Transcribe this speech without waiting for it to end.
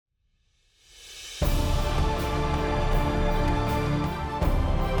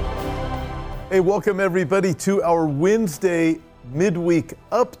Hey, welcome everybody to our Wednesday midweek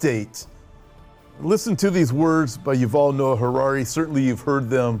update. Listen to these words by Yuval Noah Harari. Certainly you've heard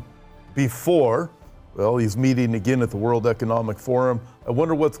them before. Well, he's meeting again at the World Economic Forum. I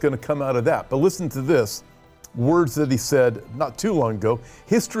wonder what's going to come out of that. But listen to this, words that he said not too long ago.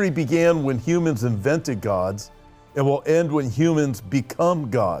 History began when humans invented gods and will end when humans become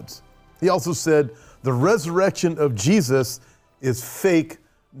gods. He also said the resurrection of Jesus is fake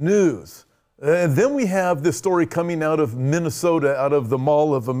news. And then we have this story coming out of Minnesota, out of the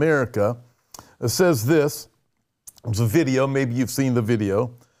Mall of America. It says this, it's a video, maybe you've seen the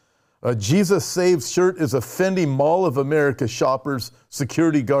video. Jesus Saves shirt is offending Mall of America shoppers,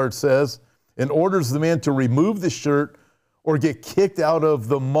 security guard says, and orders the man to remove the shirt or get kicked out of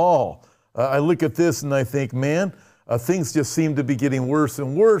the mall. I look at this and I think, man, things just seem to be getting worse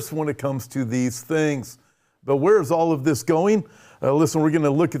and worse when it comes to these things. But where is all of this going? Listen, we're going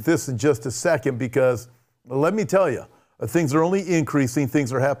to look at this in just a second because let me tell you, things are only increasing.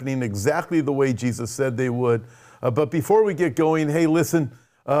 Things are happening exactly the way Jesus said they would. But before we get going, hey, listen,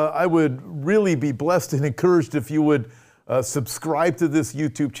 I would really be blessed and encouraged if you would subscribe to this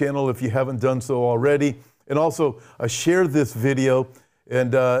YouTube channel if you haven't done so already. And also share this video.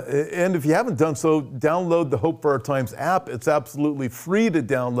 And if you haven't done so, download the Hope for Our Times app. It's absolutely free to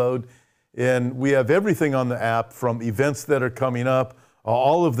download. And we have everything on the app from events that are coming up,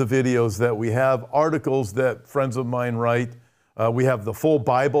 all of the videos that we have, articles that friends of mine write. We have the full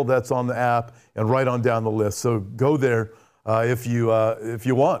Bible that's on the app and right on down the list. So go there if you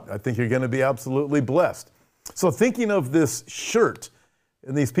want. I think you're going to be absolutely blessed. So thinking of this shirt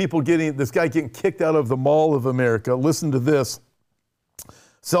and these people this guy getting kicked out of the Mall of America, listen to this.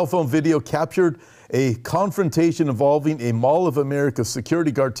 Cell phone video captured a confrontation involving a Mall of America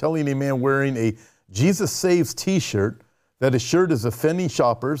security guard telling a man wearing a Jesus Saves t-shirt that his shirt is offending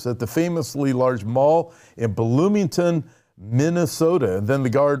shoppers at the famously large mall in Bloomington, Minnesota. And then the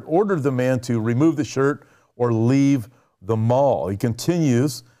guard ordered the man to remove the shirt or leave the mall. He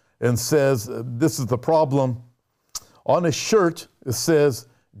continues and says, this is the problem. On his shirt, it says,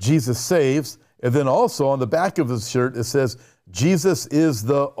 Jesus saves. And then also on the back of his shirt, it says, Jesus is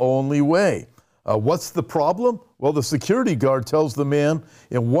the only way. What's the problem? Well, the security guard tells the man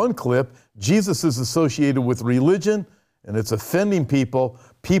in one clip, Jesus is associated with religion and it's offending people.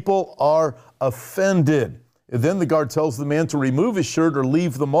 People are offended. And then the guard tells the man to remove his shirt or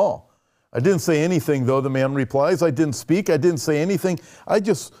leave the mall. I didn't say anything though, the man replies. I didn't speak. I didn't say anything. I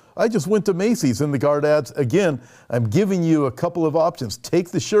just went to Macy's. And the guard adds, again, I'm giving you a couple of options. Take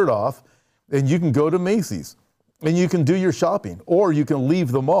the shirt off and you can go to Macy's and you can do your shopping or you can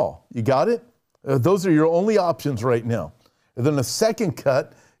leave the mall. You got it? Those are your only options right now. And then a second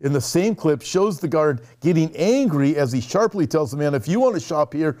cut in the same clip shows the guard getting angry as he sharply tells the man, if you want to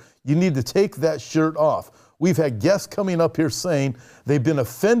shop here, you need to take that shirt off. We've had guests coming up here saying they've been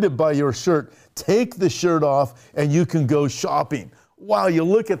offended by your shirt. Take the shirt off and you can go shopping. Wow, you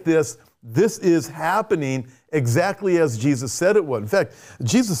look at this. This is happening exactly as Jesus said it would. In fact,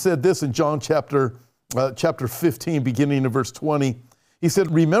 Jesus said this in John chapter 15, beginning in verse 20. He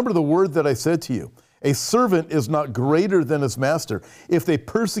said, remember the word that I said to you. A servant is not greater than his master. If they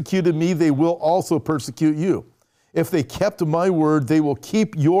persecuted me, they will also persecute you. If they kept my word, they will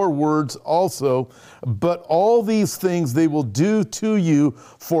keep your words also. But all these things they will do to you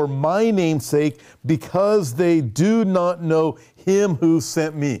for my name's sake, because they do not know him who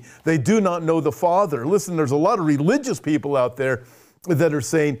sent me. They do not know the Father. Listen, there's a lot of religious people out there that are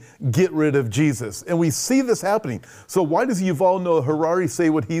saying, get rid of Jesus. And we see this happening. So why does Yuval Noah Harari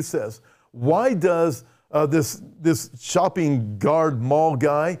say what he says? Why does this shopping guard mall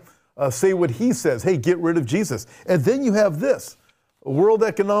guy say what he says? Hey, get rid of Jesus. And then you have this, World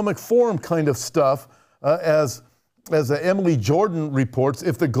Economic Forum kind of stuff, as Emily Jordan reports,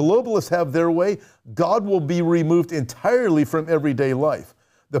 if the globalists have their way, God will be removed entirely from everyday life.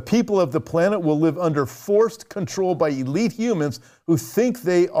 The people of the planet will live under forced control by elite humans who think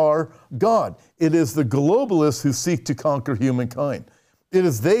they are God. It is the globalists who seek to conquer humankind. It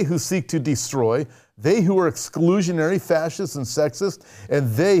is they who seek to destroy, they who are exclusionary, fascist, and sexist,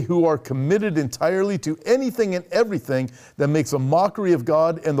 and they who are committed entirely to anything and everything that makes a mockery of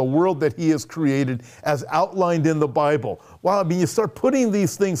God and the world that He has created as outlined in the Bible. Wow, I mean, you start putting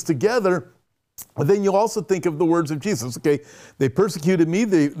these things together, but then you also think of the words of Jesus. Okay, they persecuted me,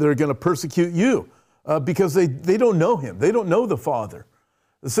 they're going to persecute you because they don't know Him. They don't know the Father.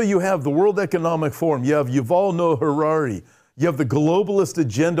 So you have the World Economic Forum, you have Yuval Noah Harari, you have the globalist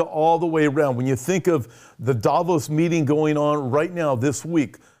agenda all the way around. When you think of the Davos meeting going on right now this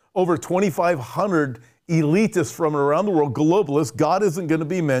week, over 2,500 elitists from around the world, globalists, God isn't going to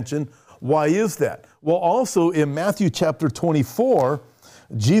be mentioned, Why is that? Well, also in Matthew chapter 24,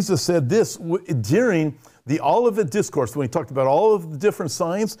 Jesus said this during the Olivet Discourse, when he talked about all of the different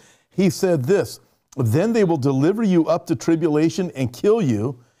signs, he said this, then they will deliver you up to tribulation and kill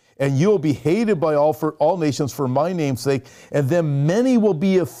you, and you will be hated by all nations for my name's sake, and then many will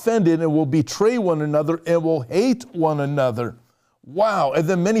be offended and will betray one another and will hate one another. Wow. And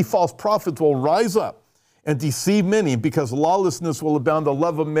then many false prophets will rise up and deceive many, because lawlessness will abound, the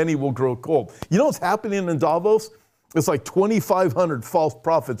love of many will grow cold. You know what's happening in Davos? It's like 2,500 false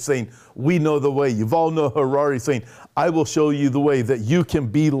prophets saying, we know the way. Yuval Noah Harari saying, I will show you the way that you can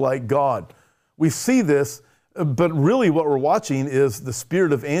be like God. We see this, but really what we're watching is the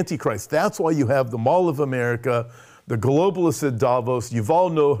spirit of Antichrist. That's why you have the Mall of America, the globalists at Davos,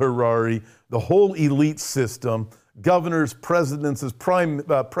 Yuval Noah Harari, the whole elite system, governors, presidents,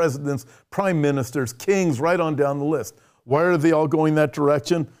 prime ministers, kings, right on down the list. Why are they all going that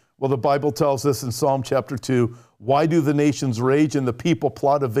direction? Well, the Bible tells us in Psalm chapter 2, why do the nations rage and the people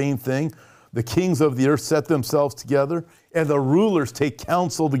plot a vain thing? The kings of the earth set themselves together, and the rulers take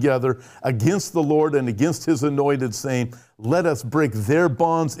counsel together against the Lord and against his anointed, saying, let us break their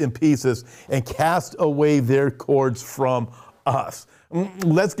bonds in pieces and cast away their cords from us.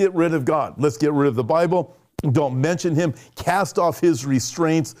 Let's get rid of God. Let's get rid of the Bible. Don't mention him. Cast off his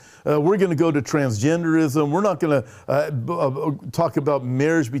restraints. We're going to go to transgenderism. We're not going to talk about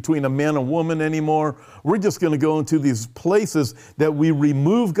marriage between a man and woman anymore. We're just going to go into these places that we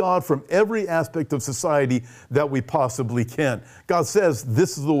remove God from every aspect of society that we possibly can. God says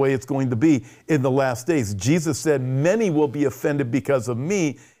this is the way it's going to be in the last days. Jesus said, many will be offended because of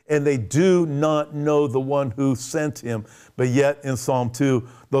me, and they do not know the one who sent him. But yet in Psalm 2,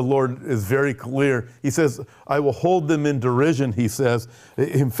 the Lord is very clear. He says, I will hold them in derision, he says,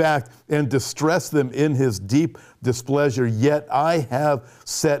 in fact, and distress them in his deep displeasure. Yet I have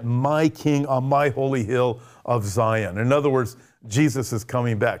set my king on my holy hill of Zion. In other words, Jesus is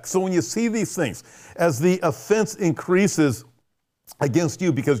coming back. So when you see these things, as the offense increases against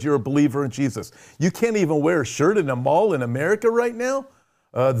you because you're a believer in Jesus, you can't even wear a shirt in a mall in America right now.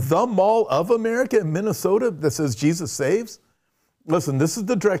 The Mall of America in Minnesota that says Jesus saves. Listen, this is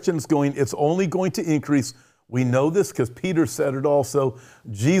the direction it's going. It's only going to increase. We know this because Peter said it also.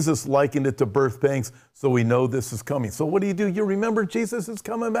 Jesus likened it to birth pangs, so we know this is coming. So what do? You remember Jesus is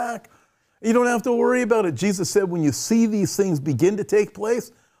coming back. You don't have to worry about it. Jesus said when you see these things begin to take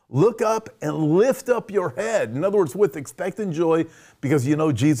place, look up and lift up your head. In other words, with expectant joy, because you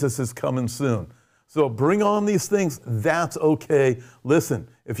know Jesus is coming soon. So bring on these things, that's okay. Listen,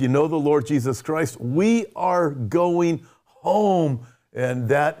 if you know the Lord Jesus Christ, we are going home, and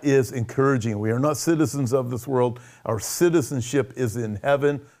that is encouraging. We are not citizens of this world. Our citizenship is in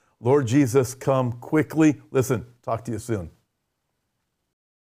heaven. Lord Jesus, come quickly. Listen, talk to you soon.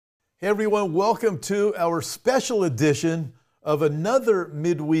 Hey everyone, welcome to our special edition of another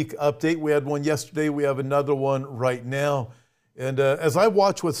midweek update. We had one yesterday, we have another one right now. And as I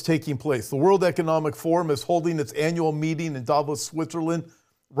watch what's taking place, the World Economic Forum is holding its annual meeting in Davos, Switzerland,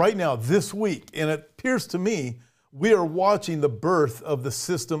 right now, this week. And it appears to me we are watching the birth of the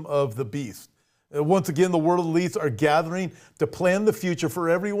system of the beast. Once again, the world elites are gathering to plan the future for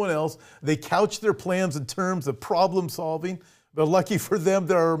everyone else. They couch their plans in terms of problem solving. But lucky for them,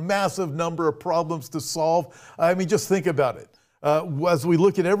 there are a massive number of problems to solve. I mean, just think about it. As we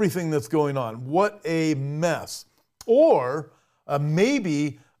look at everything that's going on, what a mess. Or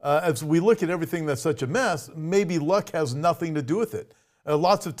maybe as we look at everything that's such a mess, maybe luck has nothing to do with it.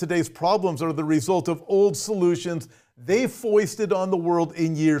 Lots of today's problems are the result of old solutions they foisted on the world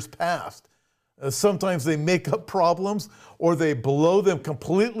in years past. Sometimes they make up problems or they blow them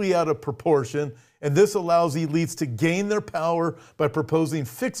completely out of proportion, and this allows elites to gain their power by proposing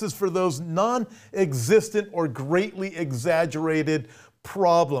fixes for those non-existent or greatly exaggerated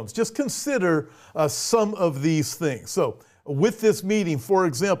problems. Just consider some of these things. So with this meeting, for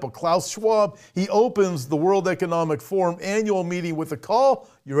example, Klaus Schwab, he opens the World Economic Forum annual meeting with a call,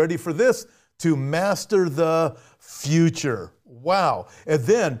 you ready for this? To master the future. Wow. And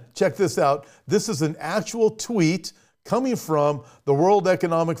then, check this out. This is an actual tweet coming from the World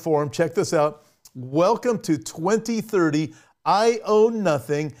Economic Forum. Check this out. Welcome to 2030. I own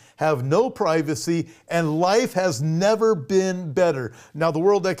nothing, have no privacy, and life has never been better. Now, the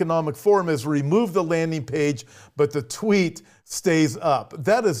World Economic Forum has removed the landing page, but the tweet stays up.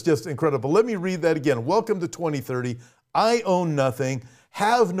 That is just incredible. Let me read that again. Welcome to 2030. I own nothing,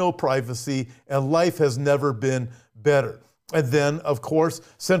 have no privacy, and life has never been better. And then, of course,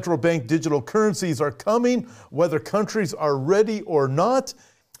 central bank digital currencies are coming, whether countries are ready or not.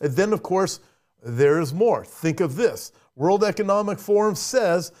 And then, of course, there is more. Think of this. World Economic Forum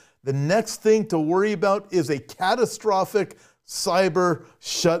says The next thing to worry about is a catastrophic cyber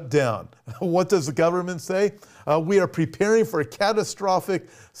shutdown. What does the government say? We are preparing for a catastrophic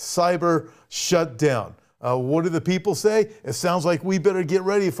cyber shutdown. What do the people say? It sounds like we better get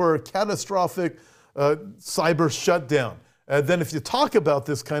ready for a catastrophic cyber shutdown. Then if you talk about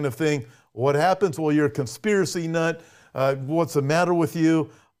this kind of thing, what happens? Well, you're a conspiracy nut. What's the matter with you?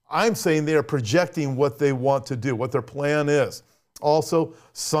 I'm saying they are projecting what they want to do, what their plan is. Also,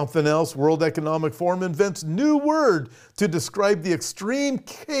 something else, World Economic Forum invents new word to describe the extreme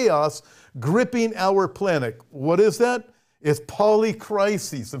chaos gripping our planet. What is that? It's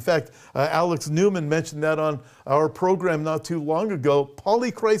polycrisis. In fact, Alex Newman mentioned that on our program not too long ago.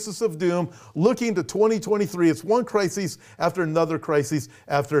 Polycrisis of doom, looking to 2023. It's one crisis after another crisis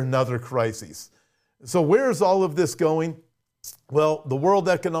after another crisis. So where is all of this going? Well, the World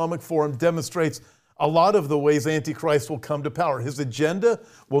Economic Forum demonstrates a lot of the ways Antichrist will come to power. His agenda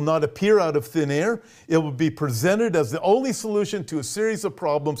will not appear out of thin air. It will be presented as the only solution to a series of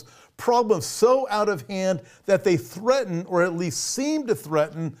problems so out of hand that they threaten, or at least seem to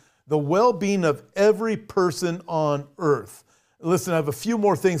threaten, the well-being of every person on earth. Listen, I have a few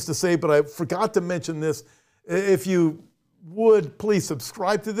more things to say, but I forgot to mention this. If you would, please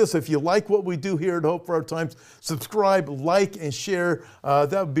subscribe to this. If you like what we do here at Hope for Our Times, subscribe, like, and share.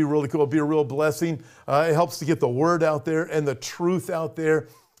 That would be really cool. It'd be a real blessing. It helps to get the word out there and the truth out there.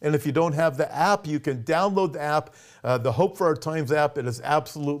 And if you don't have the app, you can download the app, the Hope for Our Times app. It is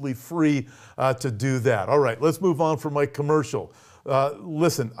absolutely free to do that. All right, let's move on for my commercial.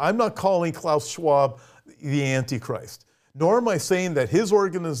 Listen, I'm not calling Klaus Schwab the Antichrist, nor am I saying that his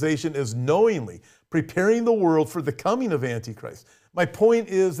organization is knowingly preparing the world for the coming of Antichrist. My point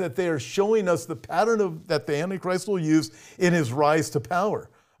is that they are showing us the pattern that the Antichrist will use in his rise to power.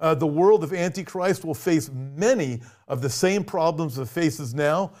 The world of Antichrist will face many of the same problems it faces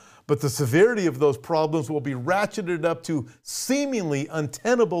now, but the severity of those problems will be ratcheted up to seemingly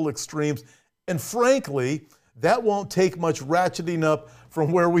untenable extremes. And frankly, that won't take much ratcheting up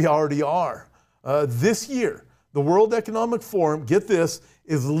from where we already are. This year, the World Economic Forum, get this,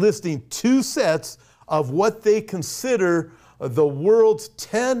 is listing two sets of what they consider the world's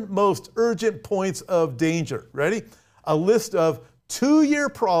 10 most urgent points of danger. Ready? A list of 2-year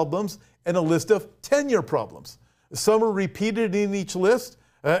problems and a list of 10-year problems. Some are repeated in each list,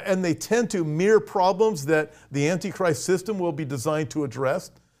 and they tend to mirror problems that the Antichrist system will be designed to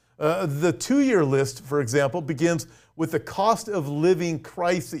address. The 2-year list, for example, begins with the cost of living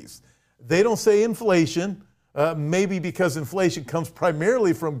crises. They don't say inflation, maybe because inflation comes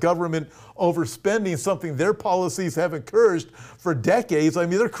primarily from government overspending, something their policies have encouraged for decades. I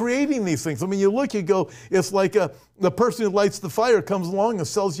mean, they're creating these things. I mean, you look, you go, it's like the person who lights the fire comes along and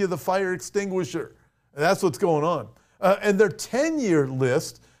sells you the fire extinguisher. That's what's going on. And their 10-year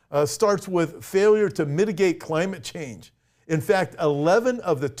list starts with failure to mitigate climate change. In fact, 11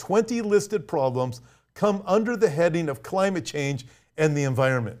 of the 20 listed problems come under the heading of climate change and the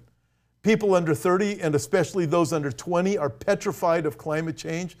environment. People under 30, and especially those under 20, are petrified of climate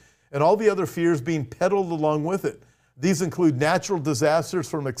change and all the other fears being peddled along with it. These include natural disasters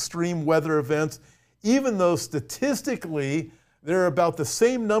from extreme weather events, even though statistically there are about the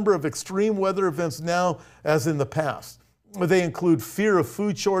same number of extreme weather events now as in the past. They include fear of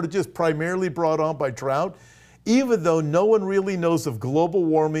food shortages, primarily brought on by drought, even though no one really knows if global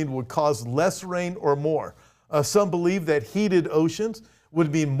warming would cause less rain or more. Some believe that heated oceans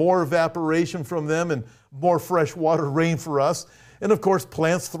would mean more evaporation from them and more freshwater rain for us. And of course,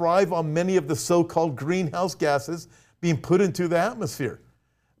 plants thrive on many of the so-called greenhouse gases being put into the atmosphere.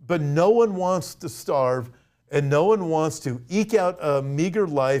 But no one wants to starve, and no one wants to eke out a meager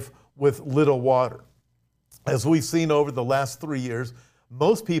life with little water. As we've seen over the last 3 years,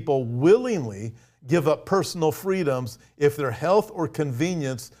 most people willingly give up personal freedoms if their health or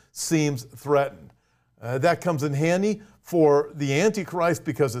convenience seems threatened. That comes in handy for the Antichrist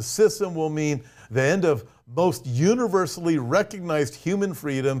because the system will mean the end of most universally recognized human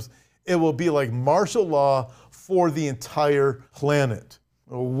freedoms. It will be like martial law for the entire planet.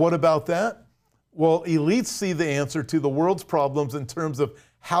 What about that? Well, elites see the answer to the world's problems in terms of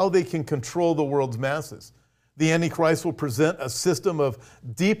how they can control the world's masses. The Antichrist will present a system of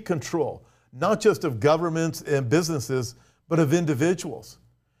deep control, not just of governments and businesses, but of individuals.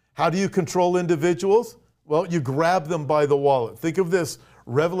 How do you control individuals? Well, you grab them by the wallet. Think of this,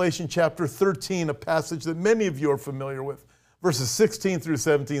 Revelation chapter 13, a passage that many of you are familiar with. Verses 16 through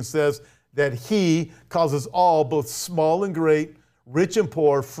 17 says that he causes all, both small and great, rich and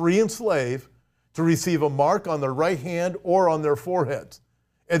poor, free and slave, to receive a mark on their right hand or on their foreheads,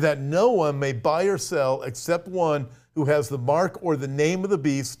 and that no one may buy or sell except one who has the mark or the name of the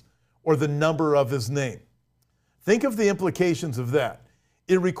beast or the number of his name. Think of the implications of that.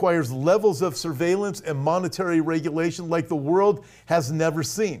 It requires levels of surveillance and monetary regulation like the world has never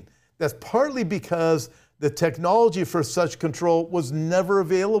seen. That's partly because the technology for such control was never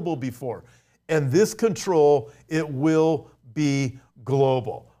available before. And this control, it will be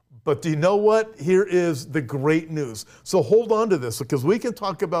global. But do you know what? Here is the great news. So hold on to this, because we can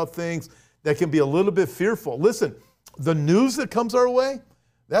talk about things that can be a little bit fearful. Listen, the news that comes our way,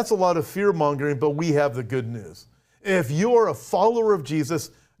 that's a lot of fear mongering, but we have the good news. If you are a follower of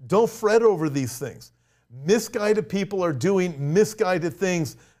Jesus, don't fret over these things. Misguided people are doing misguided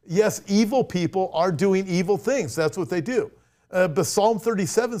things. Yes, evil people are doing evil things. That's what they do. But Psalm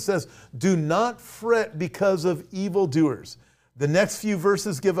 37 says, do not fret because of evildoers. The next few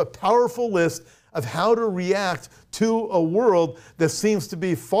verses give a powerful list of how to react to a world that seems to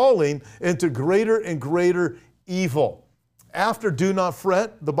be falling into greater and greater evil. After do not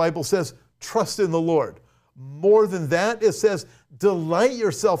fret, the Bible says, trust in the Lord. More than that, it says, delight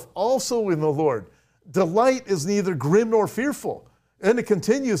yourself also in the Lord. Delight is neither grim nor fearful. And it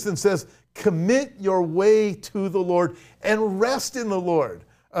continues and says, commit your way to the Lord and rest in the Lord.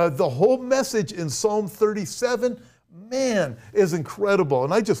 The whole message in Psalm 37, man, is incredible.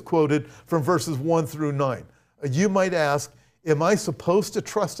 And I just quoted from verses 1 through 9. You might ask, am I supposed to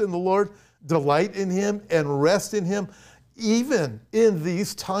trust in the Lord, delight in Him, and rest in Him, even in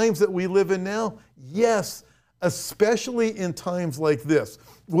these times that we live in now? Yes, especially in times like this.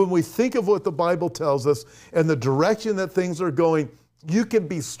 When we think of what the Bible tells us and the direction that things are going, you can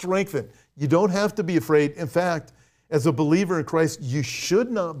be strengthened. You don't have to be afraid. In fact, as a believer in Christ, you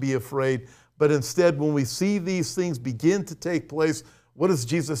should not be afraid. But instead, when we see these things begin to take place, what does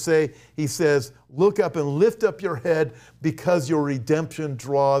Jesus say? He says, look up and lift up your head because your redemption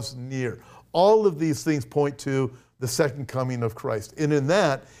draws near. All of these things point to the second coming of Christ. And in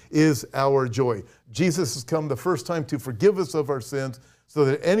that is our joy. Jesus has come the first time to forgive us of our sins so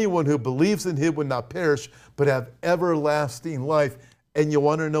that anyone who believes in Him would not perish, but have everlasting life. And you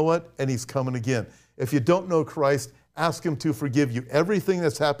want to know what? And He's coming again. If you don't know Christ, ask Him to forgive you. Everything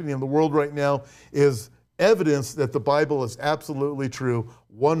that's happening in the world right now is evidence that the Bible is absolutely true,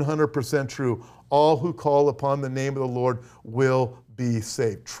 100% true. All who call upon the name of the Lord will be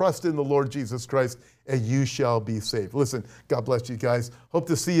saved. Trust in the Lord Jesus Christ, and you shall be saved. Listen, God bless you guys. Hope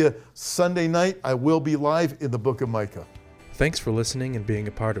to see you Sunday night. I will be live in the book of Micah. Thanks for listening and being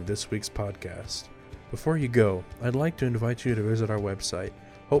a part of this week's podcast. Before you go, I'd like to invite you to visit our website,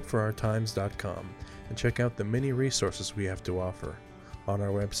 hopeforourtimes.com, and check out the many resources we have to offer. On our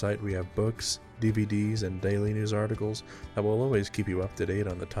website, we have books, DVDs, and daily news articles that will always keep you up to date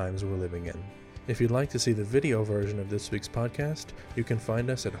on the times we're living in. If you'd like to see the video version of this week's podcast, you can find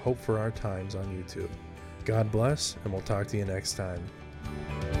us at Hope for Our Times on YouTube. God bless, and we'll talk to you next time.